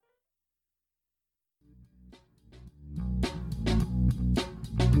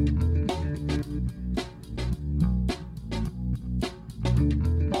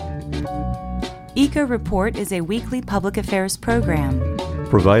Eco Report is a weekly public affairs program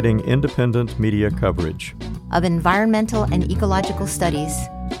providing independent media coverage of environmental and ecological studies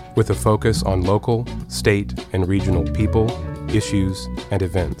with a focus on local, state, and regional people, issues, and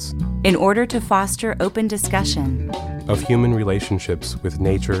events in order to foster open discussion of human relationships with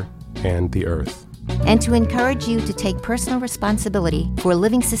nature and the earth, and to encourage you to take personal responsibility for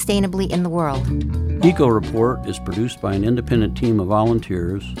living sustainably in the world. Eco Report is produced by an independent team of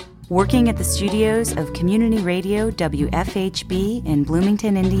volunteers working at the studios of Community Radio WFHB in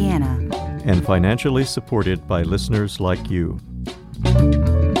Bloomington, Indiana, and financially supported by listeners like you.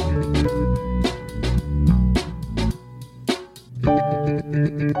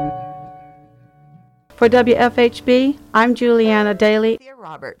 For WFHB, I'm Juliana Daly.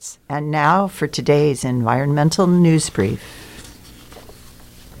 Roberts. And now for today's environmental news brief.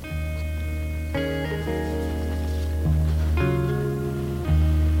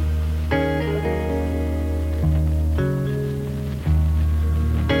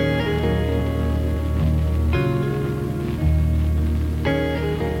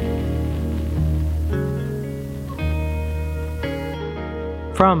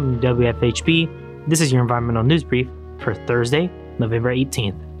 From WFHB, this is your environmental news brief for Thursday, November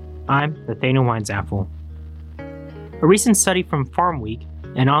 18th. I'm Nathaniel Winesapple. A recent study from Farm Week,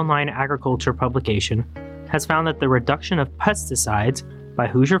 an online agriculture publication, has found that the reduction of pesticides by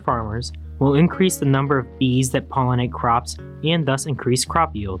Hoosier farmers will increase the number of bees that pollinate crops and thus increase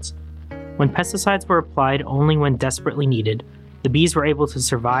crop yields. When pesticides were applied only when desperately needed, the bees were able to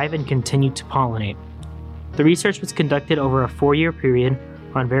survive and continue to pollinate. The research was conducted over a 4-year period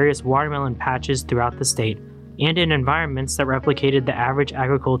on various watermelon patches throughout the state and in environments that replicated the average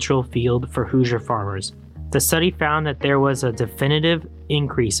agricultural field for Hoosier farmers. The study found that there was a definitive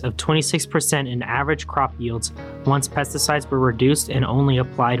increase of 26% in average crop yields once pesticides were reduced and only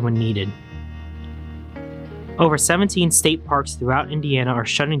applied when needed. Over 17 state parks throughout Indiana are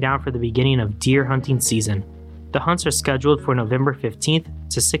shutting down for the beginning of deer hunting season. The hunts are scheduled for November 15th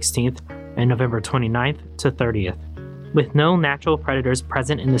to 16th and November 29th to 30th. With no natural predators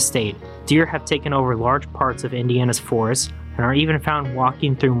present in the state, deer have taken over large parts of Indiana's forests and are even found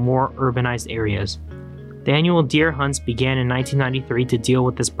walking through more urbanized areas. The annual deer hunts began in 1993 to deal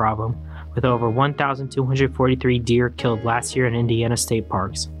with this problem, with over 1,243 deer killed last year in Indiana state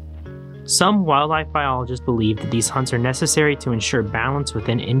parks. Some wildlife biologists believe that these hunts are necessary to ensure balance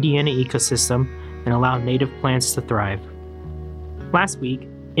within Indiana ecosystem and allow native plants to thrive. Last week,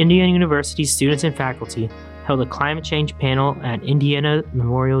 Indiana University students and faculty held a climate change panel at Indiana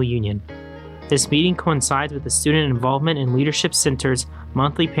Memorial Union. This meeting coincides with the Student Involvement and Leadership Center's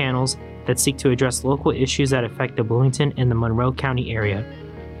monthly panels that seek to address local issues that affect the Bloomington and the Monroe County area.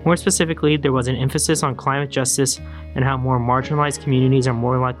 More specifically, there was an emphasis on climate justice and how more marginalized communities are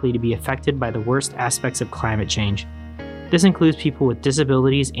more likely to be affected by the worst aspects of climate change. This includes people with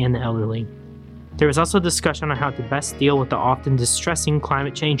disabilities and the elderly. There was also discussion on how to best deal with the often distressing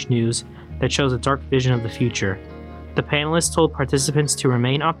climate change news that shows a dark vision of the future. The panelists told participants to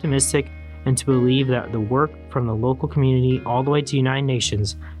remain optimistic and to believe that the work from the local community all the way to United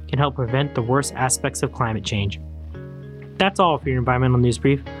Nations can help prevent the worst aspects of climate change. That's all for your environmental news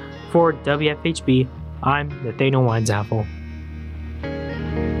brief. For WFHB, I'm Nathaniel Winesapple.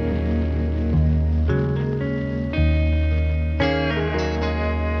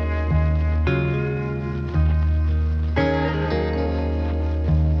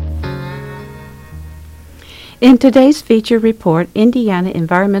 In today's feature report, Indiana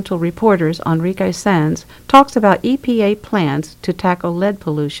environmental reporters Enrique Sanz talks about EPA plans to tackle lead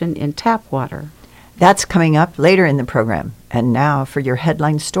pollution in tap water. That's coming up later in the program. And now for your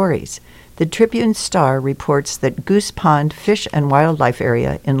headline stories. The Tribune Star reports that Goose Pond Fish and Wildlife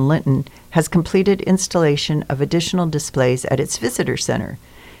Area in Linton has completed installation of additional displays at its visitor center.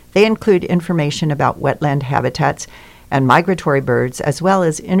 They include information about wetland habitats and migratory birds, as well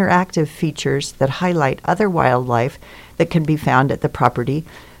as interactive features that highlight other wildlife that can be found at the property,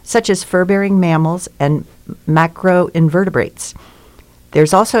 such as fur-bearing mammals and macroinvertebrates.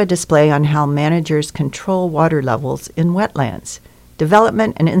 There's also a display on how managers control water levels in wetlands.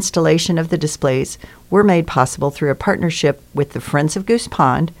 Development and installation of the displays were made possible through a partnership with the Friends of Goose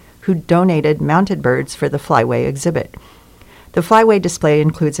Pond, who donated mounted birds for the flyway exhibit. The flyway display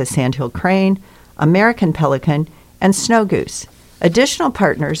includes a sandhill crane, American pelican, and snow goose. Additional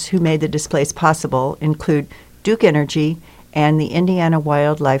partners who made the displays possible include Duke Energy and the Indiana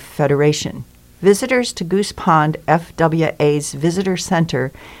Wildlife Federation. Visitors to Goose Pond FWA's Visitor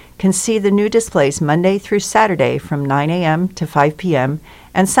Center can see the new displays Monday through Saturday from 9 a.m. to 5 p.m.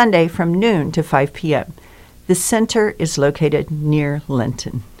 and Sunday from noon to 5 p.m. The center is located near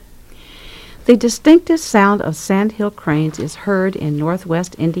Linton. The distinctive sound of sandhill cranes is heard in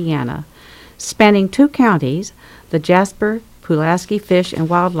northwest Indiana. Spanning 2 counties, the Jasper-Pulaski Fish and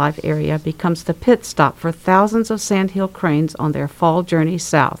Wildlife Area becomes the pit stop for thousands of sandhill cranes on their fall journey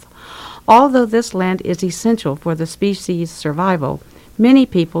south. Although this land is essential for the species' survival, many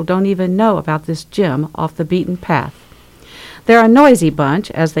people don't even know about this gem off the beaten path. They're a noisy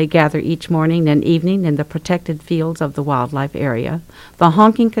bunch as they gather each morning and evening in the protected fields of the wildlife area. The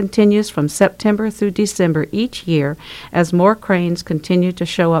honking continues from September through December each year as more cranes continue to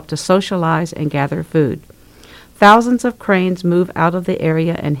show up to socialize and gather food. Thousands of cranes move out of the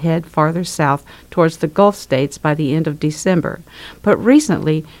area and head farther south towards the Gulf states by the end of December, but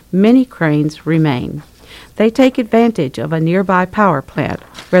recently many cranes remain. They take advantage of a nearby power plant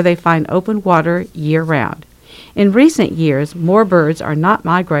where they find open water year-round. In recent years, more birds are not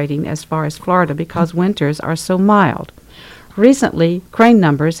migrating as far as Florida because winters are so mild. Recently, crane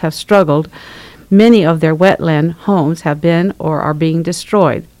numbers have struggled. Many of their wetland homes have been or are being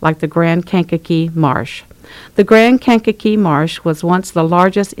destroyed, like the Grand Kankakee Marsh. The Grand Kankakee Marsh was once the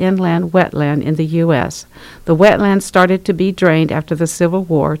largest inland wetland in the U.S. The wetland started to be drained after the Civil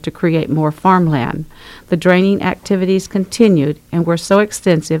War to create more farmland. The draining activities continued and were so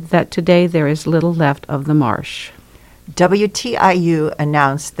extensive that today there is little left of the marsh. WTIU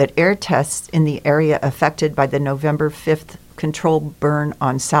announced that air tests in the area affected by the November 5th controlled burn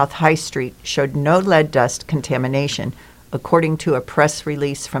on South High Street showed no lead dust contamination, according to a press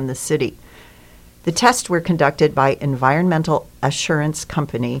release from the city. The tests were conducted by Environmental Assurance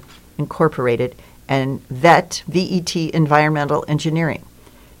Company, Incorporated, and VET Environmental Engineering.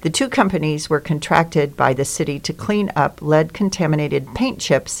 The 2 companies were contracted by the city to clean up lead-contaminated paint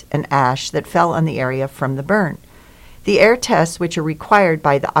chips and ash that fell on the area from the burn. The air tests, which are required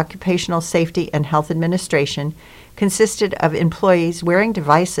by the Occupational Safety and Health Administration, consisted of employees wearing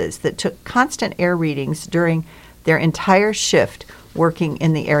devices that took constant air readings during their entire shift working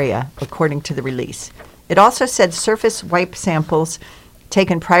in the area, according to the release. It also said surface wipe samples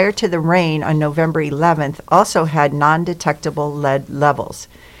taken prior to the rain on November 11th also had non-detectable lead levels.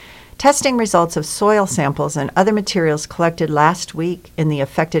 Testing results of soil samples and other materials collected last week in the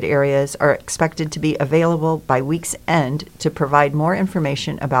affected areas are expected to be available by week's end to provide more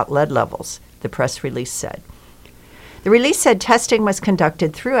information about lead levels, the press release said. The release said testing was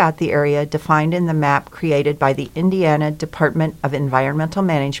conducted throughout the area defined in the map created by the Indiana Department of Environmental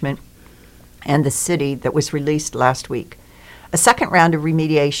Management and the city that was released last week. A second round of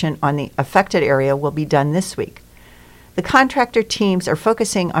remediation on the affected area will be done this week. The contractor teams are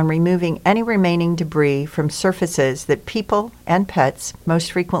focusing on removing any remaining debris from surfaces that people and pets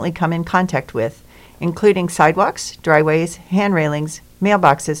most frequently come in contact with, including sidewalks, driveways, hand railings,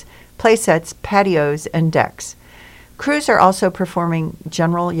 mailboxes, playsets, patios, and decks. Crews are also performing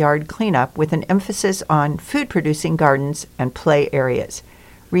general yard cleanup with an emphasis on food-producing gardens and play areas.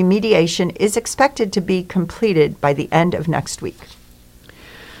 Remediation is expected to be completed by the end of next week.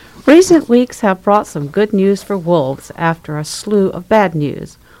 Recent weeks have brought some good news for wolves after a slew of bad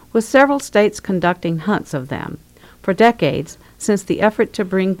news, with several states conducting hunts of them. For decades, since the effort to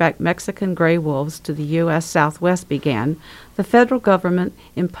bring back Mexican gray wolves to the U.S. Southwest began, the federal government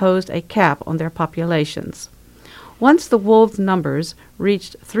imposed a cap on their populations. Once the wolves' numbers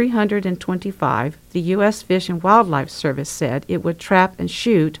reached 325, the U.S. Fish and Wildlife Service said it would trap and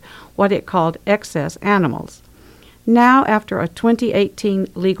shoot what it called excess animals. Now, after a 2018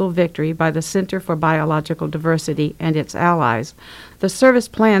 legal victory by the Center for Biological Diversity and its allies, the service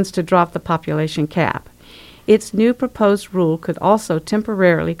plans to drop the population cap. Its new proposed rule could also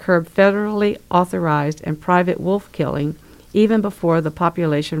temporarily curb federally authorized and private wolf killing even before the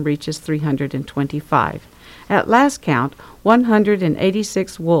population reaches 325. At last count,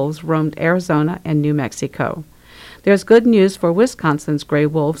 186 wolves roamed Arizona and New Mexico. There's good news for Wisconsin's gray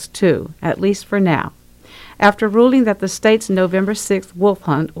wolves, too, at least for now. After ruling that the state's November 6th wolf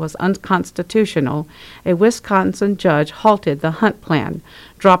hunt was unconstitutional, a Wisconsin judge halted the hunt plan,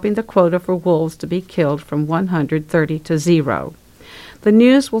 dropping the quota for wolves to be killed from 130 to 0. The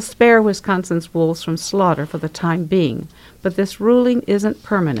news will spare Wisconsin's wolves from slaughter for the time being, but this ruling isn't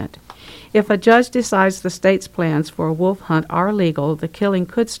permanent. If a judge decides the state's plans for a wolf hunt are legal, the killing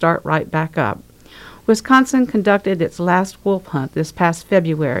could start right back up. Wisconsin conducted its last wolf hunt this past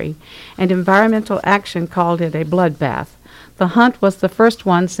February, and Environmental Action called it a bloodbath. The hunt was the first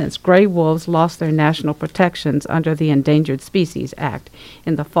one since gray wolves lost their national protections under the Endangered Species Act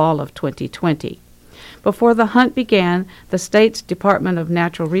in the fall of 2020. Before the hunt began, the state's Department of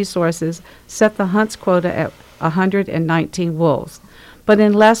Natural Resources set the hunt's quota at 119 wolves. But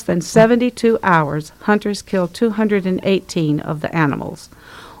in less than 72 hours, hunters killed 218 of the animals.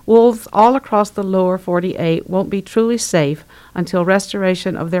 Wolves all across the lower 48 won't be truly safe until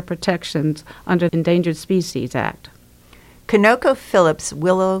restoration of their protections under the Endangered Species Act. ConocoPhillips'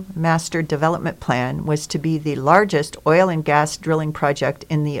 Willow Master Development Plan was to be the largest oil and gas drilling project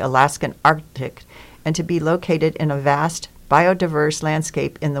in the Alaskan Arctic and to be located in a vast, biodiverse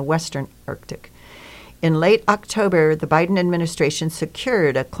landscape in the western Arctic. In late October, the Biden administration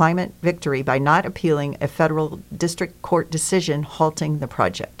secured a climate victory by not appealing a federal district court decision halting the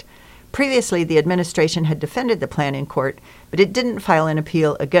project. Previously, the administration had defended the plan in court, but it didn't file an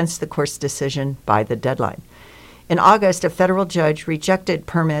appeal against the court's decision by the deadline. In August, a federal judge rejected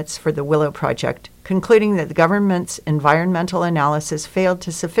permits for the Willow project, concluding that the government's environmental analysis failed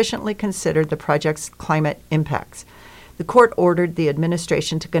to sufficiently consider the project's climate impacts. The court ordered the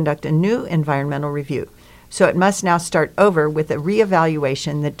administration to conduct a new environmental review, so it must now start over with a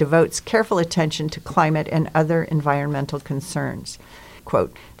reevaluation that devotes careful attention to climate and other environmental concerns.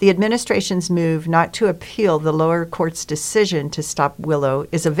 Quote, the administration's move not to appeal the lower court's decision to stop Willow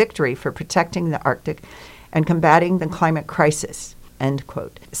is a victory for protecting the Arctic and combating the climate crisis, end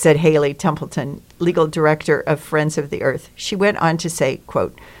quote, said Haley Templeton, legal director of Friends of the Earth. She went on to say,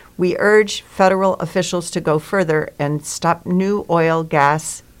 quote, we urge federal officials to go further and stop new oil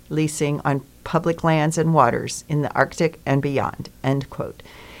gas leasing on public lands and waters in the Arctic and beyond, end quote.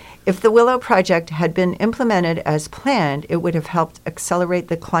 If the Willow project had been implemented as planned, it would have helped accelerate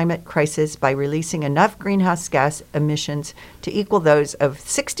the climate crisis by releasing enough greenhouse gas emissions to equal those of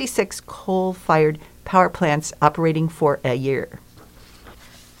 66 coal-fired power plants operating for a year.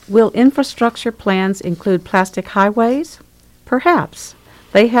 Will infrastructure plans include plastic highways? Perhaps.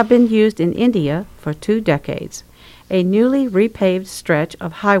 They have been used in India for 2 decades. A newly repaved stretch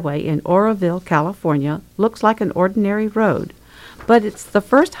of highway in Oroville, California, looks like an ordinary road, but it's the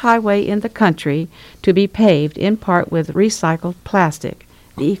first highway in the country to be paved in part with recycled plastic,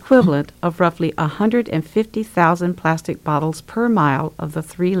 the equivalent of roughly 150,000 plastic bottles per mile of the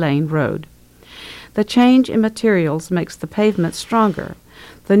 3-lane road. The change in materials makes the pavement stronger.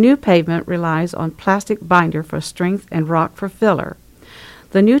 The new pavement relies on plastic binder for strength and rock for filler.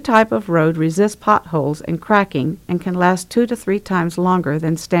 The new type of road resists potholes and cracking and can last 2 to 3 times longer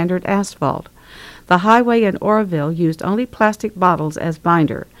than standard asphalt. The highway in Oroville used only plastic bottles as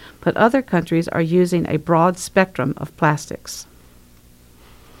binder, but other countries are using a broad spectrum of plastics.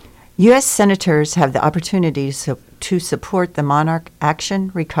 U.S. senators have the opportunity to support the Monarch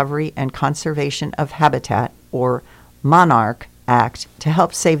Action, Recovery, and Conservation of Habitat, or Monarch Act, to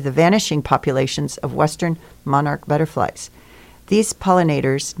help save the vanishing populations of western monarch butterflies. These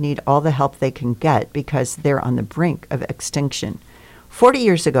pollinators need all the help they can get because they're on the brink of extinction. 40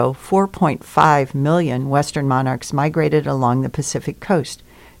 years ago, 4.5 million western monarchs migrated along the Pacific coast.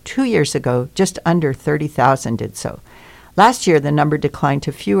 2 years ago, just under 30,000 did so. Last year, the number declined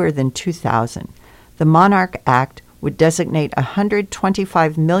to fewer than 2,000. The Monarch Act would designate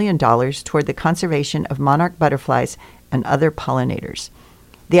 $125 million toward the conservation of monarch butterflies and other pollinators.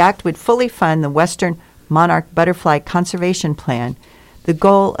 The act would fully fund the Western Monarch Butterfly Conservation Plan, the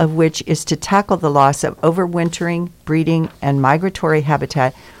goal of which is to tackle the loss of overwintering, breeding, and migratory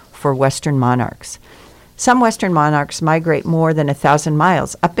habitat for western monarchs. Some western monarchs migrate more than 1,000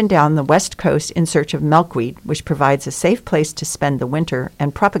 miles up and down the west coast in search of milkweed, which provides a safe place to spend the winter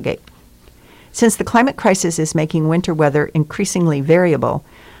and propagate. Since the climate crisis is making winter weather increasingly variable,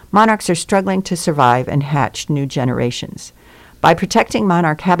 monarchs are struggling to survive and hatch new generations. By protecting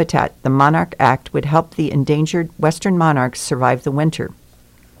monarch habitat, the Monarch Act would help the endangered western monarchs survive the winter,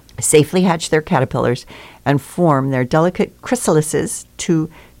 safely hatch their caterpillars, and form their delicate chrysalises to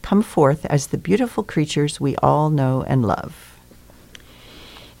come forth as the beautiful creatures we all know and love.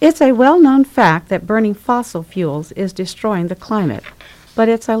 It's a well-known fact that burning fossil fuels is destroying the climate, but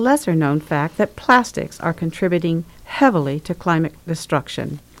it's a lesser-known fact that plastics are contributing heavily to climate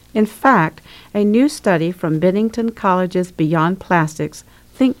destruction. In fact, a new study from Bennington College's Beyond Plastics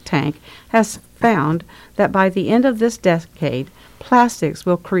think tank has found that by the end of this decade, plastics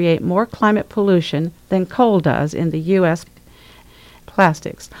will create more climate pollution than coal does in the U.S.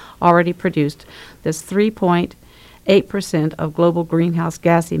 Plastics already produced this 3.8% of global greenhouse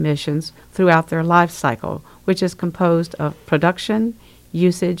gas emissions throughout their life cycle, which is composed of production,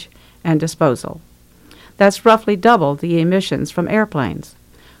 usage, and disposal. That's roughly double the emissions from airplanes.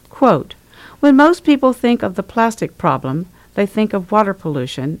 Quote, when most people think of the plastic problem, they think of water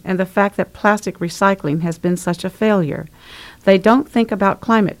pollution and the fact that plastic recycling has been such a failure. They don't think about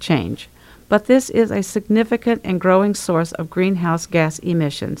climate change. But this is a significant and growing source of greenhouse gas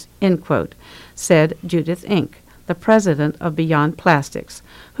emissions, end quote, said Judith Inc., the president of Beyond Plastics,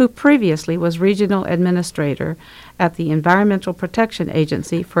 who previously was regional administrator at the Environmental Protection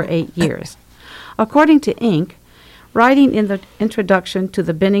Agency for 8 years. According to Inc., writing in the introduction to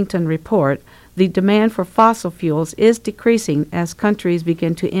the Bennington report, the demand for fossil fuels is decreasing as countries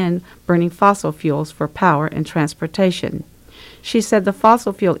begin to end burning fossil fuels for power and transportation. She said the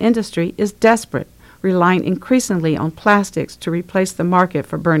fossil fuel industry is desperate, relying increasingly on plastics to replace the market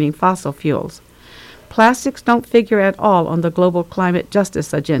for burning fossil fuels. Plastics don't figure at all on the global climate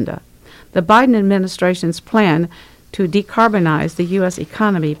justice agenda. The Biden administration's plan to decarbonize the U.S.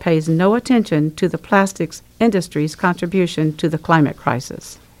 economy pays no attention to the plastics industry's contribution to the climate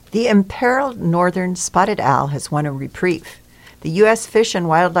crisis. The imperiled northern spotted owl has won a reprieve. The U.S. Fish and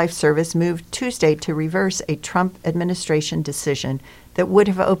Wildlife Service moved Tuesday to reverse a Trump administration decision that would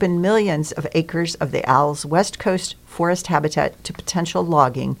have opened millions of acres of the owl's West Coast forest habitat to potential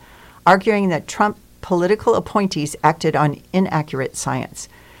logging, arguing that Trump political appointees acted on inaccurate science.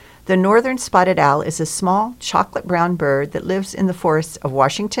 The northern spotted owl is a small, chocolate-brown bird that lives in the forests of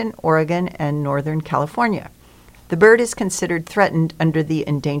Washington, Oregon, and Northern California. The bird is considered threatened under the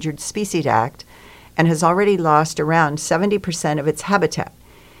Endangered Species Act and has already lost around 70% of its habitat.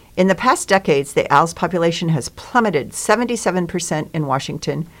 In the past decades, the owl's population has plummeted 77% in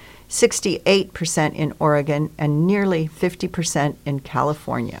Washington, 68% in Oregon, and nearly 50% in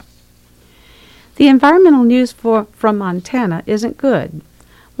California. The environmental news from Montana isn't good.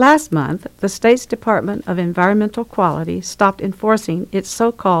 Last month, the state's Department of Environmental Quality stopped enforcing its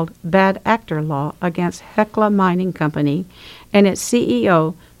so-called bad actor law against Hecla Mining Company and its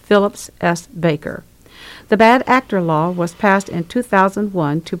CEO, Phillips S. Baker. The bad actor law was passed in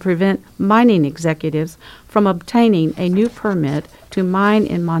 2001 to prevent mining executives from obtaining a new permit to mine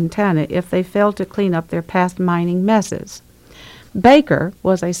in Montana if they failed to clean up their past mining messes. Baker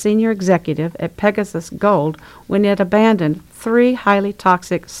was a senior executive at Pegasus Gold when it abandoned 3 highly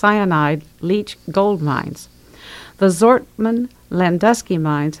toxic cyanide leach gold mines. The Zortman-Landusky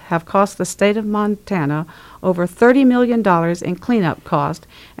mines have cost the state of Montana over $30 million in cleanup cost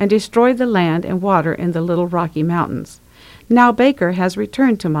and destroyed the land and water in the Little Rocky Mountains. Now Baker has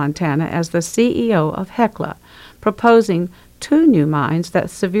returned to Montana as the CEO of Hecla, proposing 2 new mines that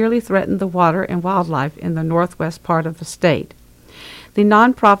severely threaten the water and wildlife in the northwest part of the state. The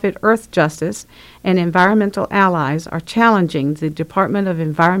nonprofit Earth Justice and environmental allies are challenging the Department of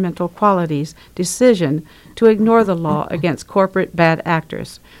Environmental Quality's decision to ignore the law against corporate bad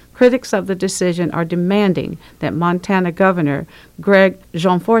actors. Critics of the decision are demanding that Montana Governor Greg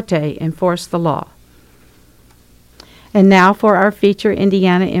Gianforte enforce the law. And now for our feature,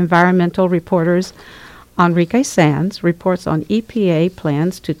 Indiana environmental reporters. Enrique Sands reports on EPA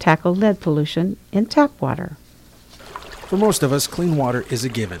plans to tackle lead pollution in tap water. For most of us, clean water is a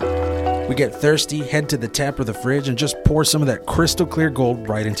given. We get thirsty, head to the tap or the fridge, and just pour some of that crystal clear gold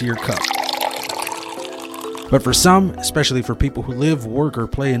right into your cup. But for some, especially for people who live, work, or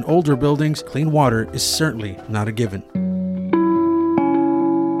play in older buildings, clean water is certainly not a given.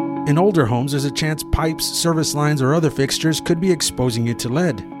 In older homes, there's a chance pipes, service lines, or other fixtures could be exposing you to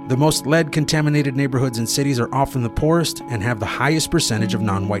lead. The most lead-contaminated neighborhoods in cities are often the poorest and have the highest percentage of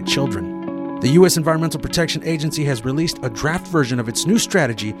non-white children. The U.S. Environmental Protection Agency has released a draft version of its new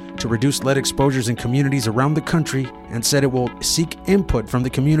strategy to reduce lead exposures in communities around the country and said it will seek input from the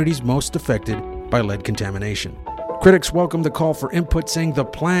communities most affected by lead contamination. Critics welcome the call for input, saying the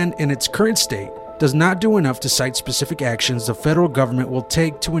plan in its current state does not do enough to cite specific actions the federal government will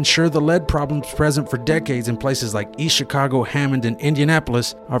take to ensure the lead problems present for decades in places like East Chicago, Hammond, and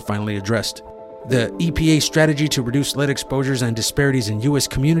Indianapolis are finally addressed. The EPA strategy to reduce lead exposures and disparities in U.S.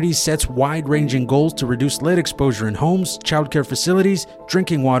 communities sets wide-ranging goals to reduce lead exposure in homes, childcare facilities,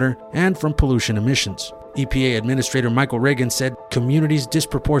 drinking water, and from pollution emissions. EPA Administrator Michael Reagan said communities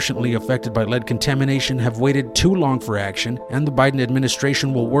disproportionately affected by lead contamination have waited too long for action, and the Biden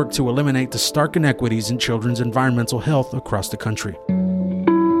administration will work to eliminate the stark inequities in children's environmental health across the country.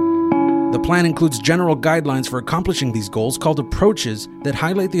 The plan includes general guidelines for accomplishing these goals called approaches that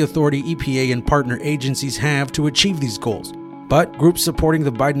highlight the authority EPA and partner agencies have to achieve these goals. But groups supporting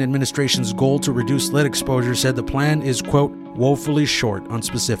the Biden administration's goal to reduce lead exposure said the plan is, quote, woefully short on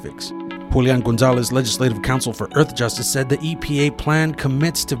specifics. Julian Gonzalez, Legislative Counsel for Earth Justice, said the EPA plan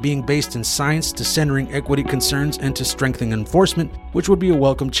commits to being based in science, to centering equity concerns, and to strengthening enforcement, which would be a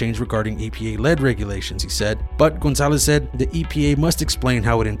welcome change regarding EPA lead regulations, he said. But Gonzalez said the EPA must explain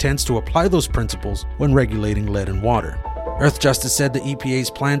how it intends to apply those principles when regulating lead and water. Earthjustice said the EPA's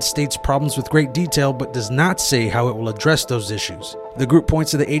plan states problems with great detail but does not say how it will address those issues. The group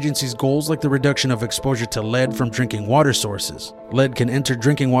points to the agency's goals like the reduction of exposure to lead from drinking water sources. Lead can enter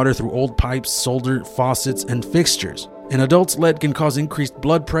drinking water through old pipes, solder, faucets, and fixtures. In adults, lead can cause increased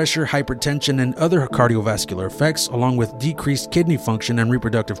blood pressure, hypertension, and other cardiovascular effects, along with decreased kidney function and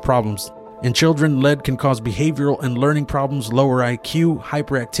reproductive problems. In children, lead can cause behavioral and learning problems, lower IQ,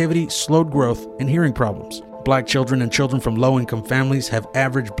 hyperactivity, slowed growth, and hearing problems. Black children and children from low-income families have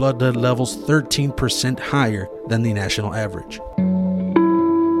average blood lead levels 13% higher than the national average.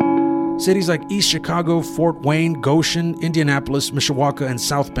 Cities like East Chicago, Fort Wayne, Goshen, Indianapolis, Mishawaka, and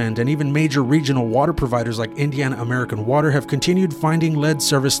South Bend, and even major regional water providers like Indiana American Water have continued finding lead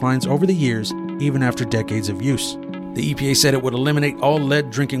service lines over the years, even after decades of use. The EPA said it would eliminate all lead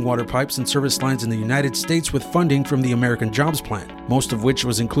drinking water pipes and service lines in the United States with funding from the American Jobs Plan, most of which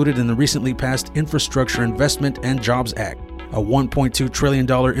was included in the recently passed Infrastructure Investment and Jobs Act, a $1.2 trillion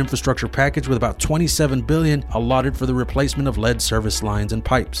infrastructure package with about $27 billion allotted for the replacement of lead service lines and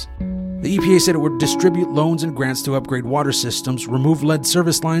pipes. The EPA said it would distribute loans and grants to upgrade water systems, remove lead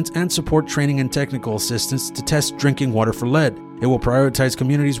service lines, and support training and technical assistance to test drinking water for lead. It will prioritize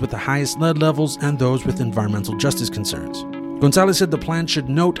communities with the highest lead levels and those with environmental justice concerns. Gonzalez said the plan should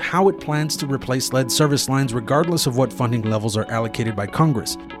note how it plans to replace lead service lines regardless of what funding levels are allocated by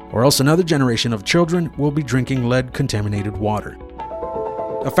Congress, or else another generation of children will be drinking lead-contaminated water.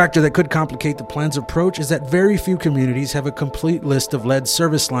 A factor that could complicate the plan's approach is that very few communities have a complete list of lead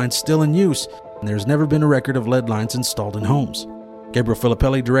service lines still in use, and there's never been a record of lead lines installed in homes. Gabriel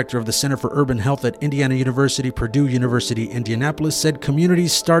Filippelli, director of the Center for Urban Health at Indiana University, Purdue University, Indianapolis, said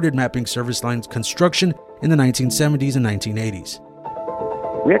communities started mapping service lines construction in the 1970s and 1980s.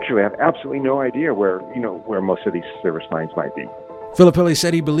 We actually have absolutely no idea where most of these service lines might be. Filippelli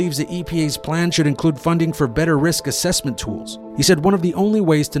said he believes the EPA's plan should include funding for better risk assessment tools. He said one of the only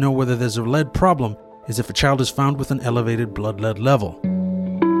ways to know whether there's a lead problem is if a child is found with an elevated blood lead level.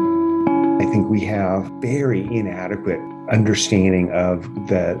 I think we have very inadequate understanding of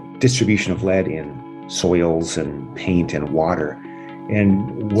the distribution of lead in soils and paint and water.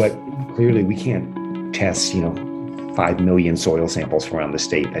 And what clearly we can't test, 5 million soil samples from around the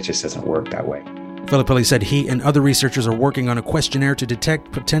state. That just doesn't work that way. Filippelli said he and other researchers are working on a questionnaire to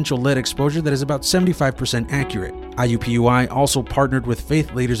detect potential lead exposure that is about 75% accurate. IUPUI also partnered with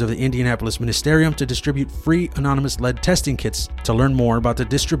faith leaders of the Indianapolis Ministerium to distribute free anonymous lead testing kits to learn more about the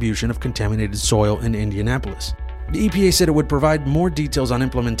distribution of contaminated soil in Indianapolis. The EPA said it would provide more details on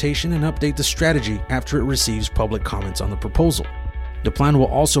implementation and update the strategy after it receives public comments on the proposal. The plan will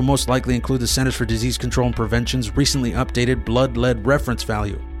also most likely include the Centers for Disease Control and Prevention's recently updated blood lead reference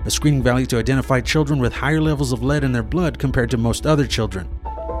value, a screening value to identify children with higher levels of lead in their blood compared to most other children.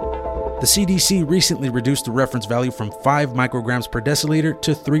 The CDC recently reduced the reference value from 5 micrograms per deciliter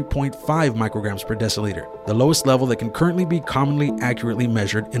to 3.5 micrograms per deciliter, the lowest level that can currently be commonly accurately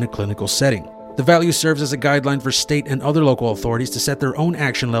measured in a clinical setting. The value serves as a guideline for state and other local authorities to set their own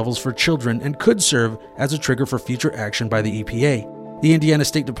action levels for children and could serve as a trigger for future action by the EPA. The Indiana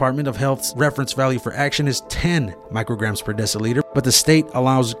State Department of Health's reference value for action is 10 micrograms per deciliter, but the state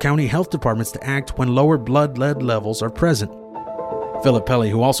allows county health departments to act when lower blood lead levels are present. Filippelli,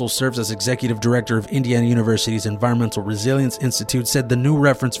 who also serves as executive director of Indiana University's Environmental Resilience Institute, said the new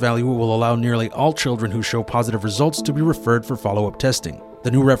reference value will allow nearly all children who show positive results to be referred for follow-up testing. The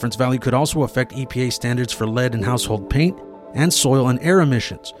new reference value could also affect EPA standards for lead in household paint and soil and air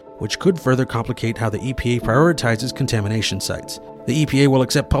emissions, which could further complicate how the EPA prioritizes contamination sites. The EPA will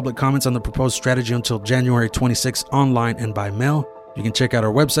accept public comments on the proposed strategy until January 26 online and by mail. You can check out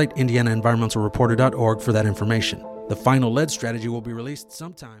our website, indianaenvironmentalreporter.org, for that information. The final lead strategy will be released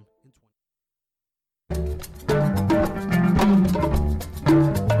sometime in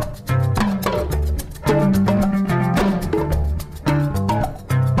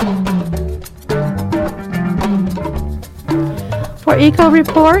For Eco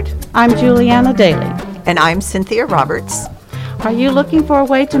Report, I'm Juliana Daly. And I'm Cynthia Roberts. Are you looking for a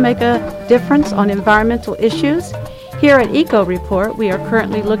way to make a difference on environmental issues? Here at Eco Report, we are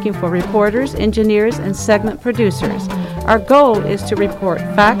currently looking for reporters, engineers, and segment producers. Our goal is to report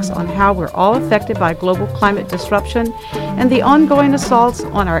facts on how we're all affected by global climate disruption and the ongoing assaults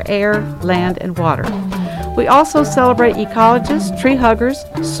on our air, land, and water. We also celebrate ecologists, tree huggers,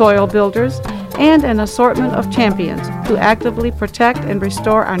 soil builders, and an assortment of champions who actively protect and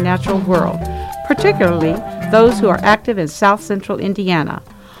restore our natural world, particularly those who are active in South Central Indiana.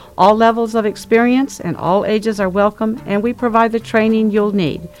 All levels of experience and all ages are welcome, and we provide the training you'll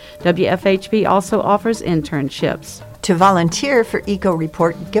need. WFHB also offers internships. To volunteer for Eco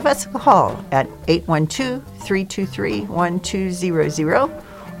Report, give us a call at 812-323-1200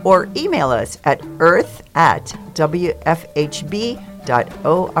 or email us at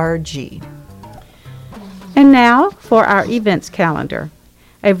earth@wfhb.org. And now for our events calendar.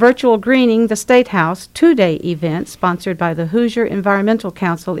 A virtual Greening the State House 2-day event sponsored by the Hoosier Environmental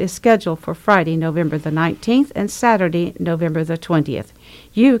Council is scheduled for Friday, November the 19th and Saturday, November the 20th.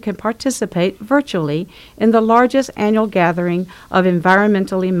 You can participate virtually in the largest annual gathering of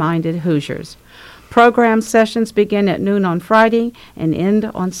environmentally minded Hoosiers. Program sessions begin at noon on Friday and end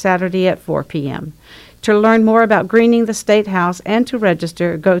on Saturday at 4 p.m. To learn more about Greening the State House and to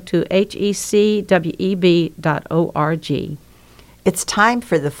register, go to hecweb.org. It's time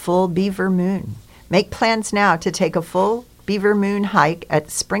for the full beaver moon. Make plans now to take a full beaver moon hike at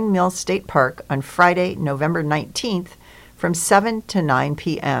Spring Mill State Park on Friday, November 19th from 7 to 9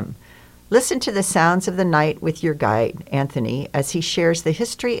 p.m. Listen to the sounds of the night with your guide, Anthony, as he shares the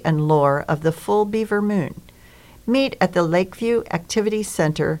history and lore of the full beaver moon. Meet at the Lakeview Activity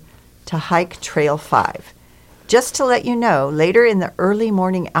Center to hike Trail 5. Just to let you know, later in the early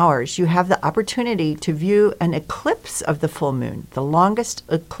morning hours, you have the opportunity to view an eclipse of the full moon, the longest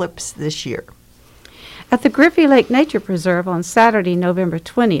eclipse this year. At the Griffey Lake Nature Preserve on Saturday, November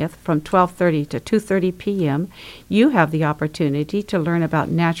 20th from 12:30 to 2:30 p.m., you have the opportunity to learn about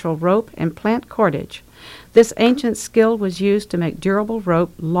natural rope and plant cordage. This ancient skill was used to make durable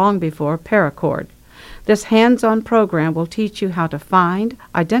rope long before paracord. This hands-on program will teach you how to find,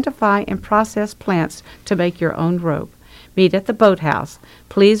 identify, and process plants to make your own rope. Meet at the Boathouse.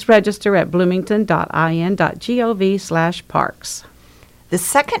 Please register at bloomington.in.gov/parks. The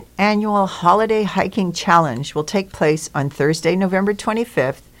second annual Holiday Hiking Challenge will take place on Thursday, November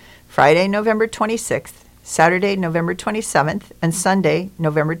 25th, Friday, November 26th, Saturday, November 27th, and Sunday,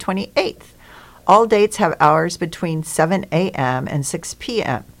 November 28th. All dates have hours between 7 a.m. and 6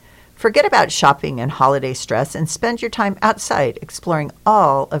 p.m. Forget about shopping and holiday stress and spend your time outside exploring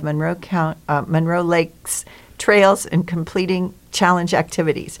all of Monroe Lake's trails and completing challenge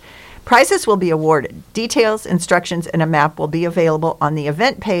activities. Prizes will be awarded. Details, instructions, and a map will be available on the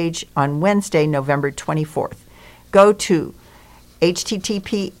event page on Wednesday, November 24th. Go to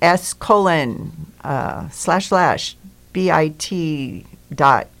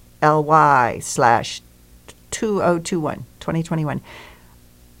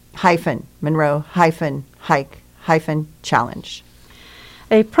Monroe hike challenge.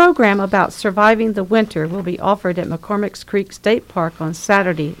 A program about surviving the winter will be offered at McCormick's Creek State Park on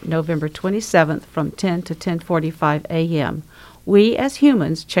Saturday, November 27th from 10 to 10:45 a.m. We as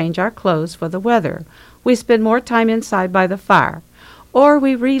humans change our clothes for the weather. We spend more time inside by the fire, or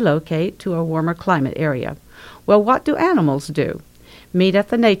we relocate to a warmer climate area. Well, what do animals do? Meet at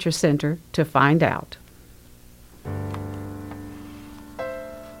the Nature Center to find out.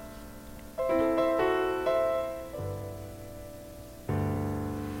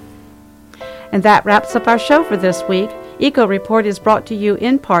 And that wraps up our show for this week. Eco Report is brought to you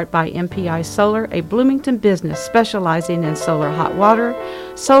in part by MPI Solar, a Bloomington business specializing in solar hot water,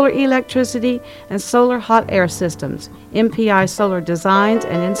 solar electricity, and solar hot air systems. MPI Solar designs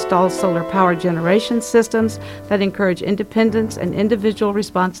and installs solar power generation systems that encourage independence and individual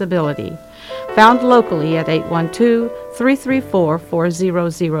responsibility. Found locally at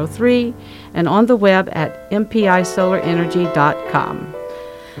 812-334-4003 and on the web at mpisolarenergy.com.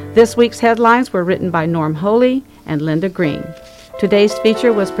 This week's headlines were written by Norm Holy and Linda Greene. Today's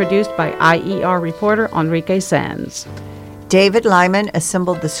feature was produced by IER reporter Enrique Sands. David Lyman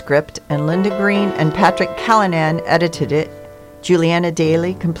assembled the script, and Linda Greene and Patrick Callanan edited it. Juliana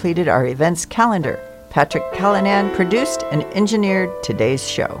Daly completed our events calendar. Patrick Callanan produced and engineered today's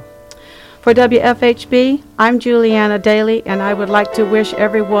show. For WFHB, I'm Juliana Daly, and I would like to wish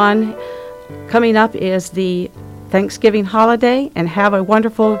everyone coming up is the Thanksgiving holiday, and have a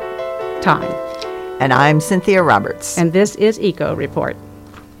wonderful time. And I'm Cynthia Roberts. And this is Eco Report.